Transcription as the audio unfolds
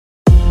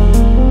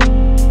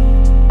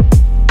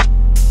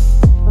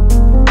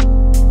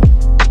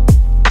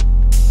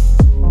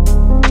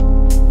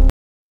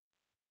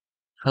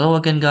Hello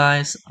again,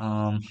 guys.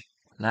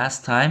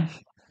 Last time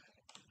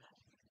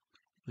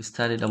we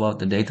studied about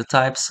the data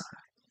types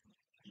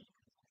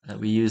that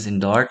we use in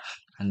Dart,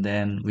 and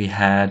then we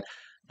had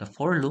the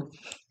for loop,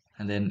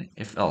 and then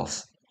if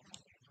else,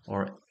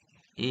 or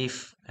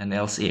if and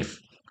else if.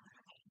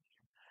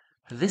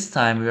 This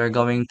time we are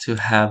going to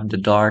have the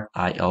Dart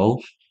IO,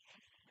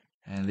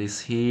 and this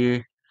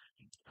here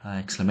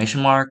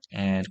exclamation mark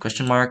and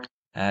question mark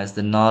as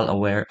the null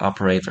aware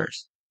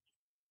operators.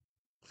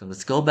 So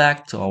let's go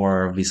back to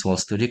our Visual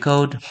Studio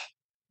Code.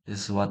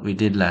 This is what we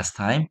did last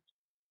time.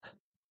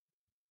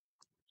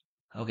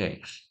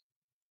 Okay,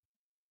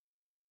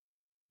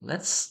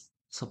 let's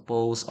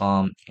suppose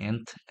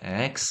int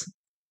x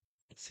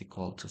is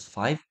equal to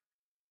 5.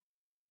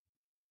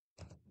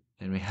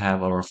 Then we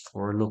have our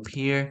for loop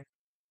here.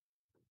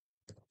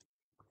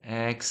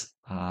 X,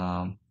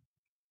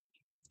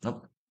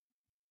 nope,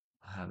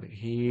 I have it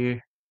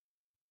here.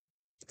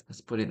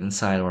 Let's put it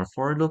inside our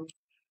for loop.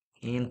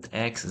 Int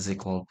x is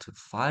equal to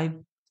 5.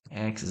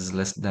 X is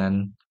less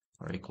than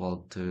or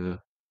equal to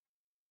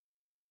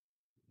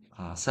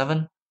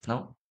 7.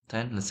 No,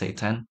 10. Let's say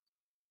 10.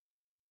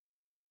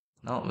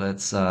 No,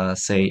 let's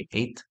say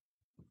 8.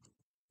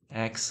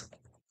 X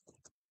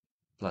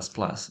plus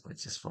plus,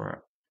 which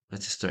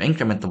is to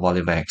increment the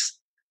value of x.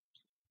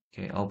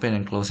 Okay, open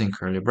and closing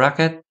curly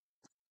bracket.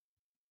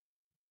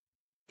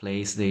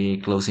 Place the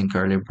closing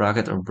curly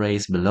bracket or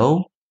brace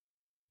below.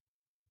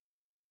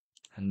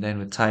 And then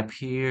we type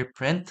here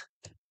print,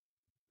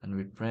 and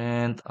we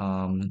print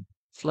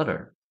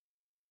flutter,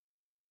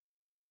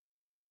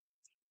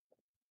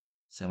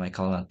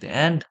 semicolon at the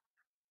end.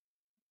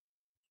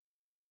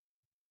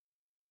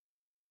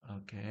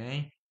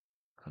 Okay,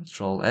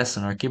 Control S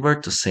on our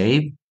keyboard to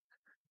save.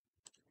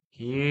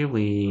 Here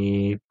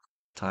we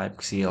type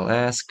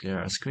CLS, clear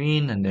our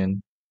screen, and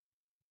then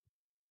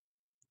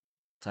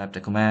type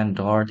the command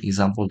dart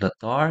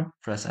example.dart,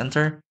 press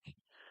enter.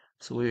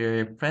 So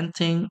we're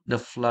printing the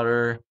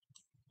flutter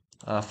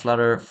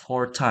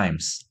 4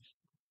 times.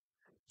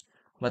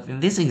 But in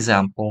this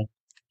example,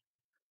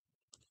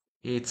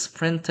 it's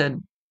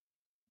printed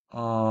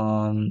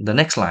on the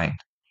next line.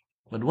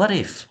 But what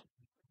if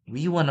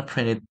we want to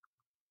print it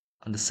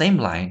on the same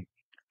line?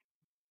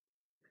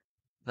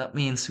 That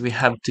means we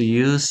have to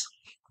use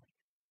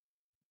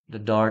the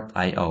Dart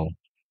IO.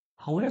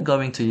 How we're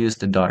going to use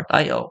the Dart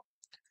IO?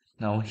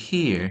 Now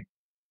here,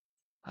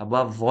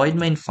 above void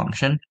main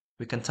function,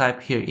 we can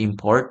type here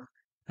import.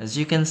 As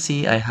you can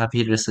see, I have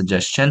here the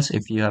suggestions.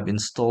 If you have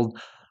installed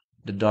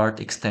the Dart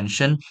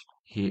extension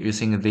here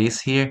using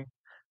this here,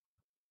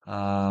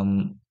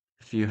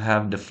 if you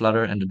have the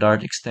Flutter and the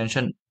Dart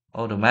extension,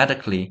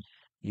 automatically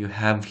you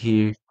have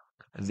here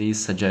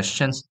these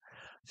suggestions,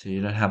 so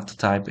you don't have to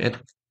type it.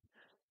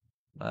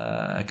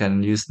 I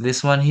can use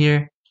this one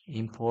here,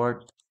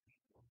 import.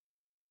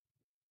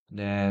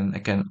 Then I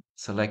can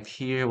select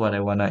here what I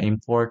want to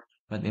import.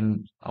 But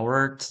in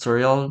our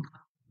tutorial,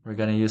 we're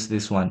going to use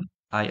this one,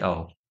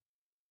 IO.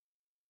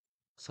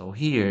 So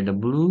here, the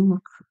blue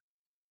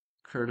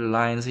curved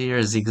lines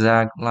here,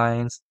 zigzag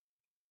lines,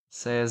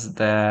 says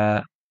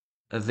that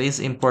this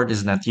import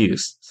is not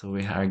used. So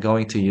we are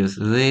going to use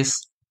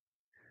this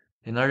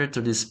in order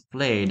to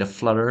display the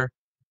Flutter,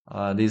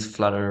 this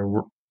Flutter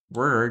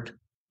word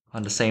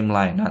on the same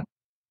line, not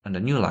on the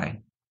new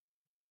line.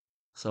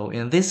 So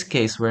in this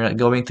case, we're not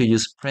going to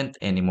use print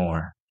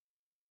anymore.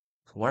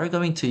 So what we're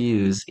going to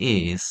use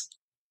is,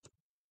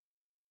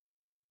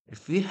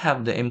 if we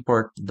have the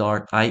import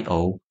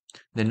 .io,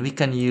 then we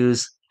can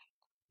use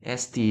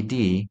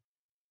std,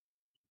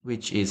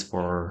 which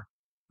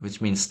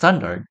means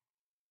standard,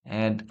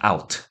 and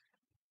out.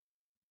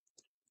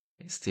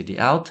 Std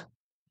out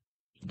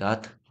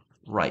dot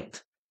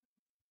write.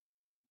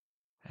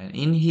 And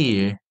in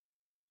here,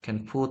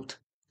 can put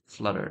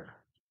Flutter.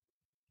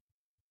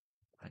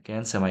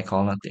 Again,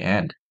 semicolon at the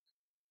end.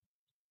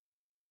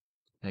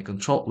 And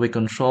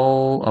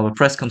we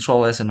press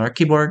Control S on our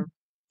keyboard,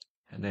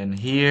 and then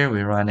here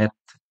we run it.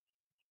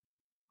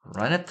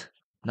 Run it.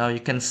 Now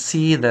you can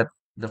see that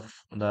the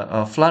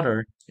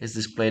Flutter is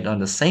displayed on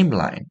the same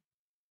line.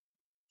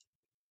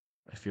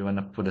 If you want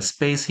to put a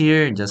space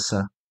here, just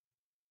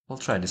we'll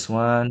try this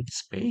one.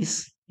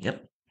 Space.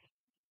 Yep.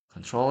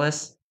 Control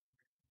S.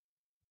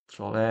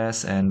 Control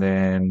S, and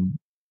then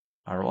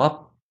arrow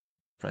up.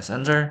 Press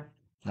enter.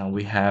 Now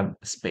we have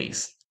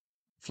space.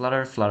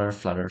 Flutter, flutter,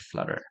 flutter,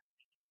 flutter.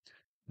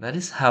 That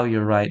is how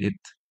you write it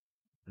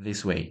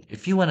this way.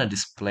 If you want to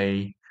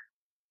display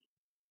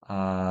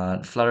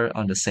Flutter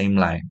on the same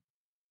line.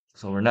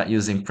 So we're not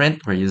using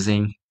print, we're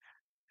using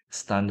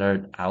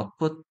standard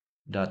output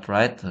dot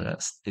write,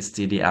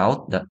 std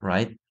out dot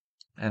write,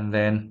 and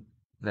then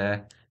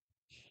the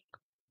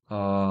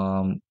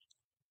um,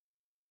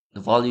 the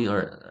value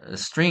or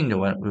string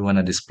that we want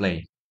to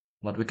display.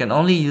 But we can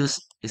only use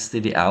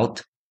std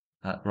out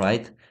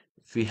write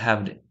if we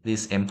have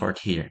this import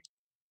here.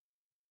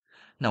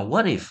 Now,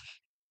 what if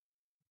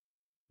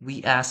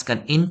we ask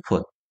an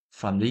input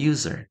from the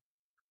user?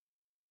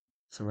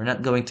 So we're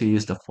not going to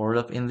use the for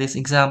loop in this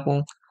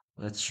example.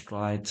 Let's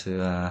try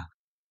to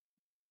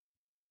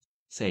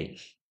say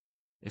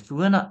if you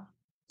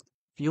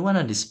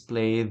wanna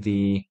display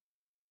the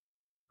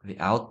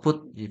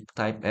output, you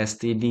type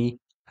std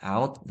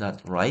out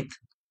dot write,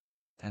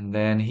 and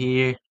then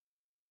here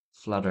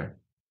flutter.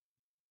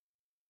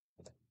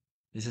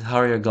 This is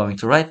how you're going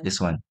to write this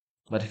one.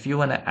 But if you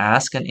want to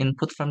ask an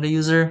input from the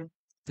user,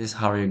 this is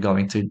how you're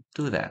going to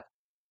do that.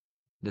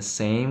 The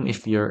same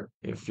if you're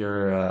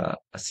a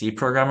C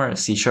programmer, a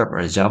C sharp, or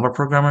a Java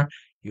programmer,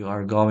 you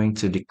are going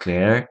to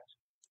declare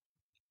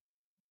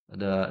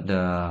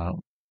the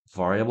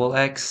variable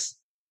x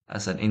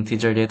as an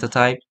integer data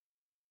type,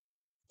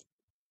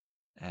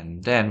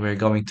 and then we're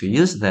going to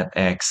use that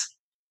x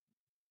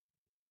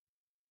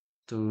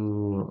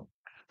to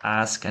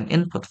ask an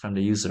input from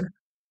the user.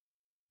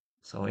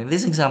 So in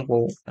this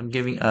example,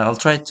 I'll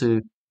try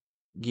to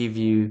give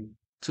you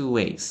two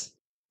ways.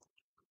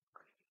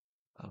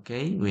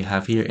 Okay, we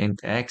have here int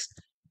x,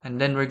 and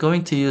then we're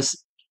going to use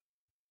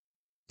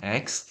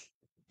x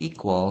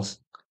equals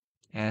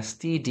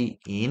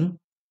stdin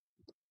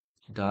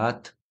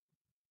dot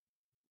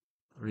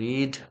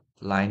read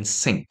line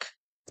sync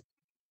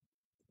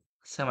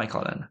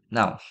semicolon.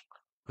 Now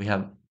we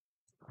have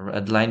a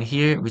red line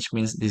here, which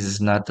means this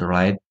is not the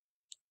right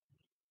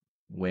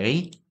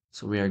way.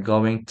 So we are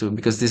going to,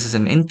 because this is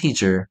an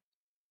integer,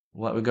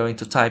 what we're going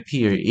to type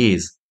here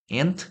is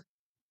int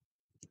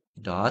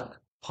dot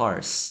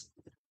parse.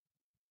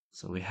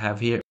 So we have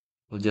here,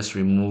 we'll just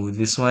remove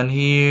this one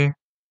here.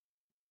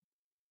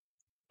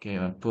 Okay,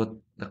 I'll put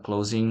the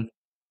closing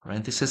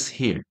parenthesis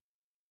here.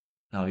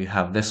 Now you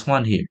have this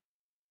one here.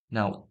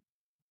 Now,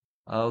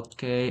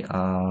 okay,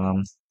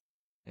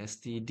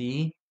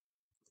 std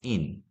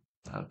in,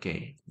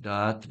 okay,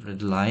 dot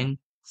readline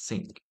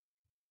sync.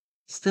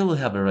 Still we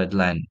have a red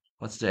line.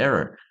 What's the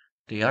error?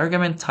 The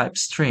argument type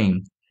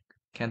string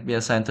can't be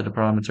assigned to the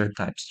parameter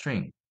type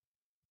string.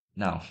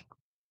 Now,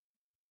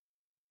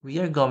 we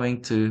are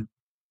going to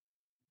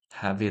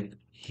have it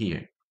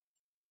here.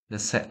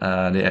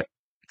 The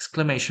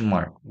exclamation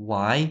mark.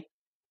 Why?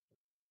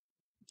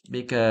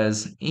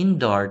 Because in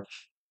Dart,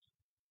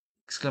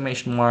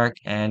 exclamation mark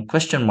and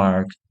question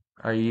mark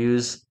are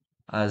used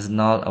as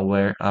null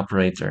aware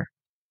operator.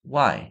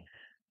 Why?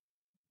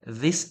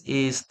 This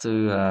is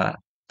to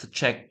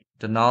check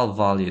the null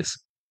values.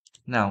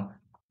 Now,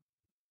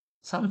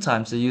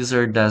 sometimes the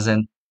user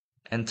doesn't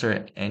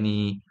enter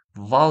any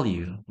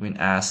value when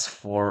asked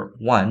for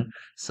one.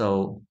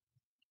 So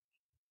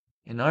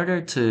in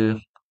order to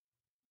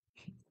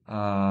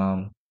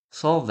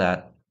solve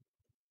that,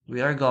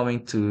 we are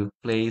going to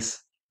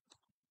place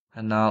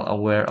a null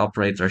aware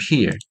operator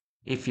here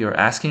if you're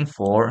asking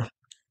for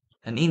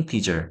an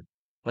integer.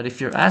 But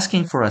if you're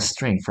asking for a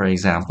string, for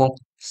example,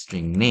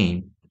 string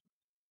name,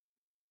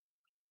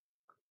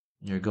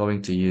 you're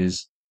going to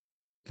use,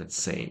 let's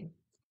say,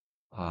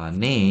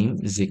 name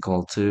is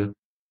equal to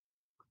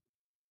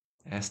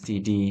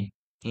std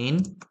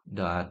in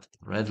dot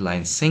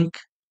readline sync.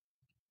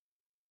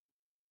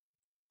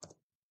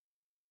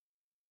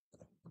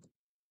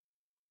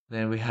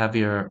 Then we have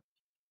here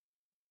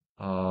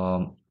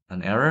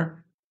an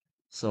error.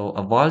 So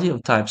a value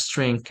of type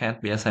string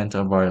can't be assigned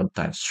to a variable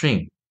type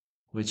string,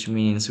 which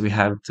means we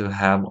have to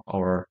have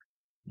our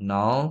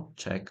null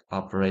check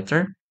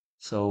operator.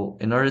 So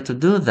in order to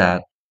do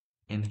that,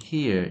 in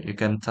here you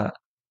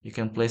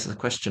can place a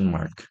question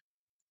mark.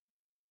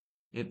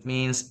 It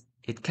means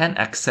it can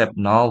accept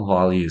null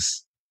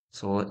values.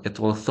 So it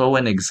will throw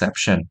an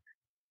exception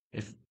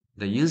if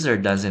the user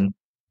doesn't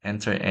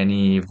enter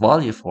any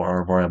value for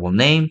our variable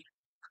name.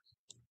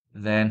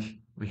 Then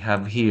we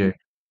have here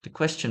the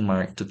question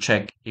mark to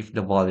check if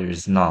the value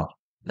is null.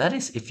 That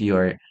is if you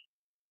are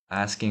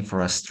asking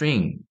for a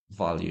string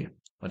value.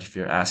 But if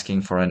you're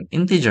asking for an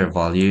integer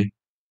value,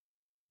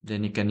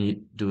 then you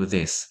can do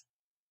this.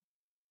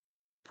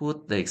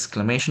 Put the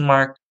exclamation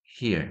mark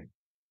here.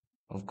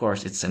 Of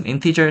course, it's an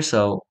integer,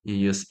 so you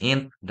use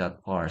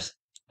int.parse.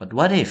 But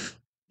what if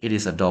it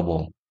is a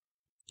double?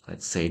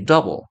 Let's say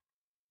double.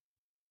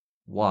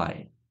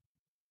 Y.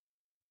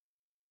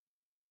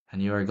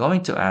 And you are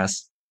going to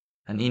ask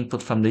an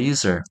input from the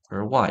user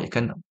for y. You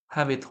can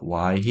have it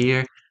y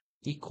here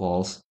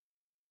equals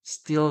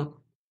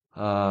still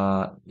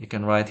you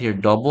can write here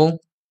double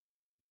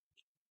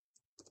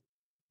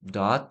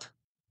dot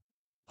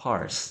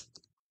parse.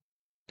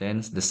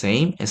 Then the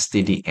same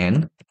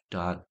stdn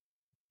dot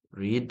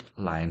read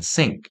line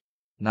sync.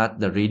 Not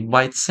the read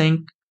byte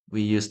sync,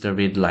 we use the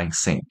read line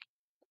sync.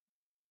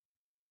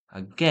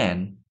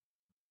 Again,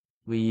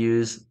 we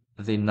use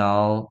the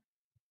null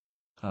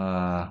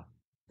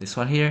this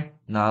one here,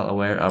 null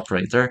aware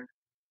operator.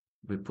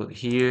 We put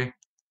here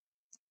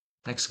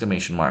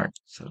exclamation mark.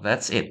 So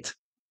that's it.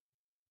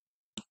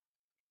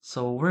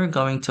 So we're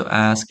going to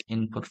ask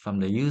input from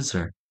the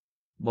user,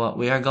 but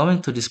we are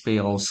going to display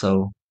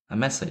also a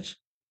message.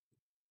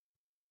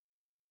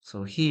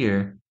 So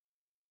here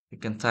you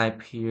can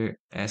type here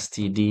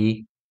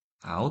std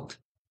out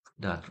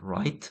dot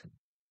write,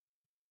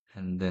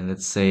 and then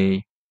let's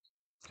say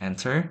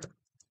enter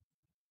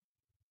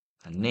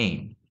a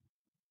name,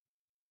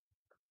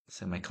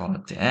 semicolon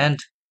at the end,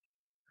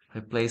 I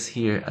place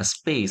here a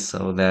space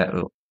so that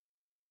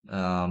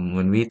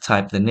when we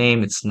type the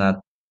name, it's not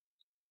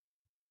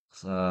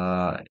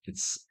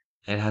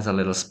it has a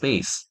little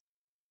space.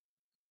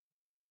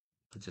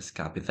 Just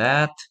copy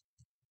that,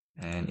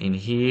 and in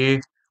here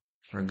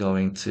we're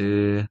going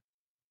to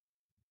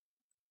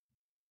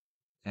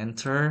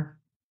enter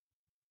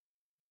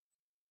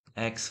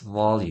X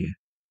value,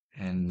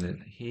 and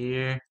then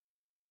here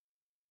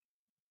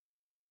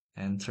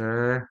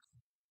enter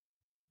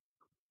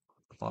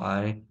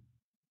Y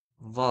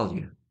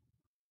value.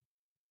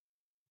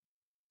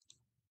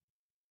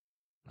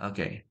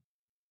 Okay,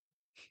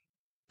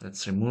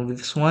 let's remove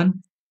this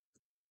one.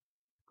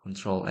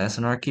 Control S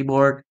on our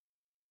keyboard.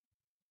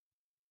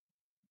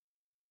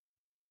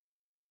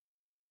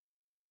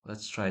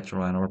 Let's try to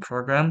run our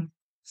program.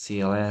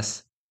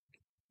 CLS.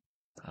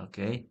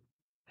 Okay.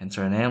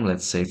 Enter a name.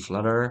 Let's say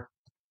Flutter.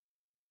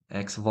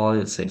 X value,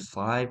 let's say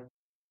 5.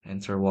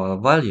 Enter Y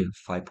value,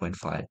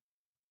 5.5.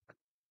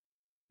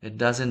 It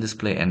doesn't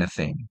display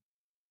anything,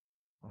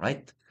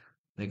 right?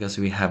 Because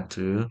we have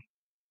to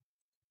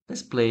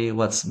display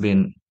what's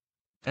been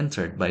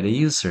entered by the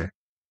user.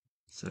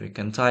 So you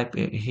can type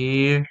it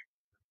here,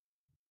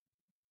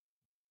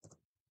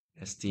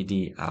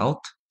 std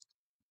out,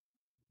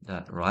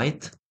 dot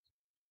write.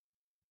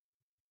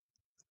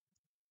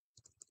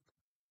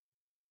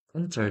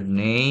 Entered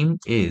name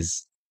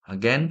is,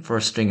 again, for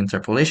string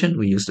interpolation,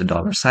 we use the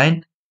dollar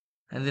sign,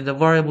 and then the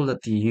variable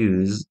that you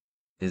use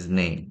is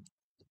name.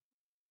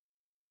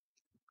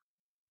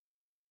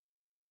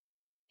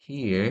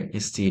 Here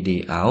is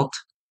std out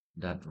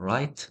dot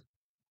write.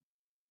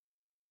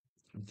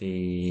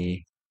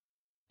 The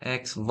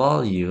x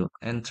value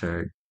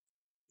entered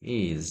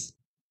is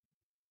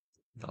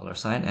dollar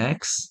sign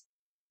 $x,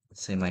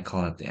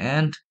 semicolon at the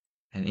end,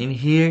 and in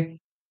here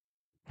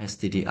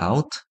std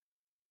out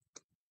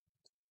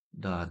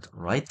dot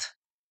write.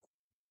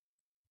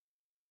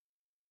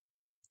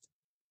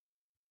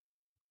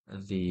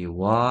 The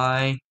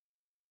y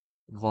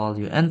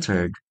value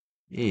entered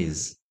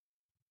is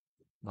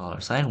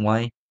dollar sign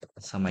 $y,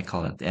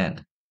 semicolon at the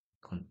end.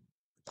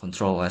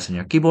 Control S on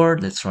your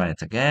keyboard. Let's run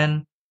it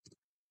again.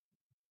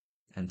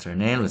 Enter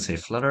name. Let's say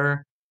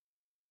Flutter.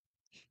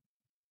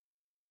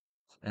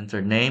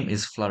 Enter name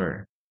is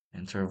Flutter.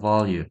 Enter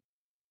value.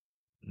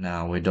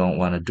 Now we don't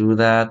want to do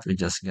that. We're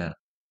just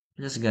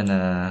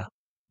gonna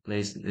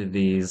place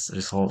these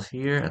results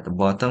here at the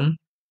bottom.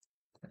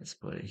 Let's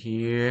put it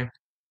here,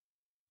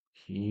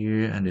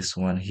 here, and this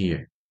one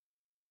here.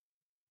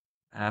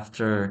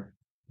 After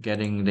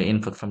getting the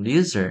input from the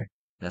user,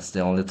 that's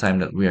the only time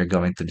that we are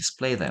going to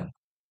display them.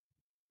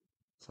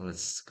 So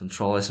let's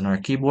Control S on our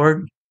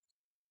keyboard,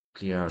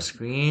 clear our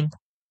screen.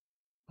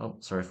 Oh,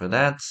 sorry for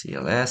that.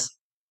 CLS,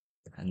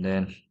 and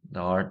then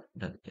dart,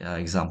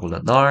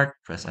 example.dart,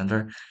 press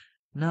enter.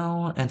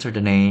 Now enter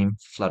the name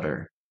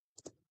Flutter.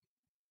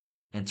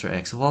 Enter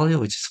X value,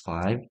 which is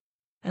 5.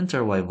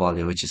 Enter Y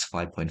value, which is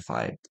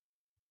 5.5.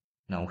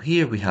 Now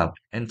here we have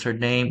entered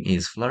name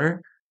is Flutter.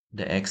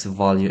 The X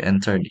value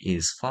entered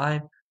is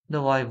 5.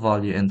 The Y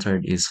value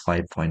entered is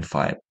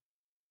 5.5.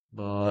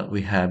 But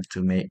we have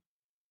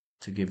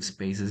to give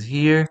spaces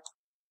here.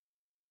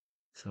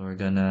 So we're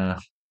gonna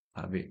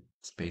have it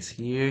space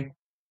here,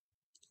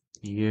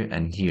 here,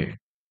 and here.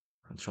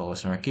 Control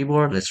S on our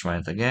keyboard. Let's run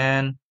it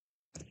again.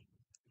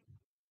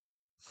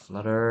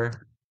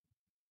 Flutter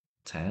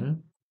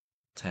 10,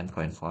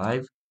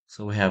 10.5.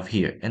 So we have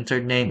here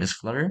entered name is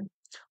Flutter.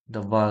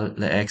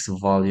 The X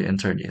value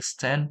entered is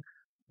 10.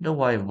 The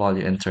Y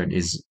value entered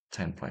is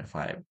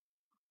 10.5.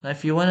 Now,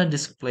 if you want to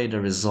display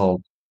the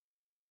result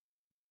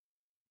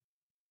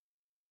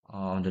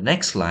on the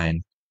next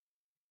line,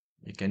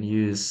 you can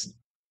use.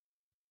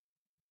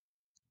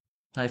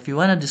 Now, if you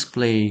want to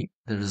display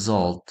the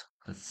result,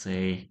 let's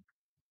say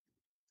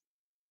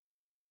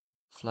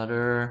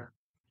Flutter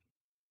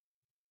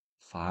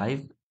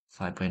 5,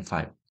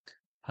 5.5.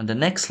 On the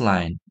next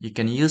line, you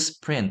can use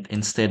print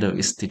instead of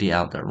std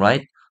out,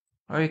 right?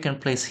 Or you can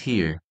place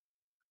here,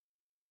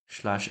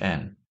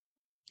 /n,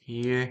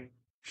 here,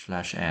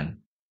 /n.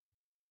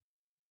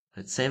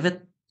 Let's save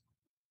it.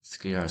 Let's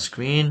clear our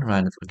screen,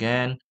 run it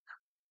again.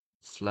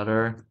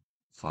 Flutter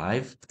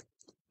 5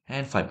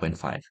 and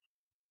 5.5.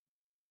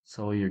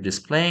 So you're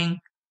displaying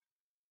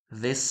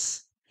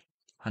this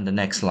on the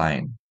next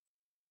line.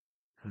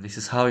 This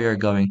is how you're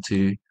going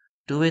to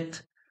do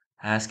it,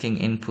 asking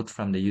input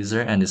from the user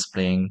and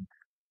displaying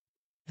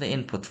the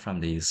input from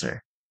the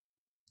user.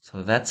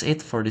 So that's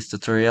it for this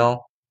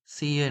tutorial.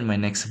 See you in my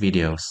next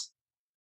videos.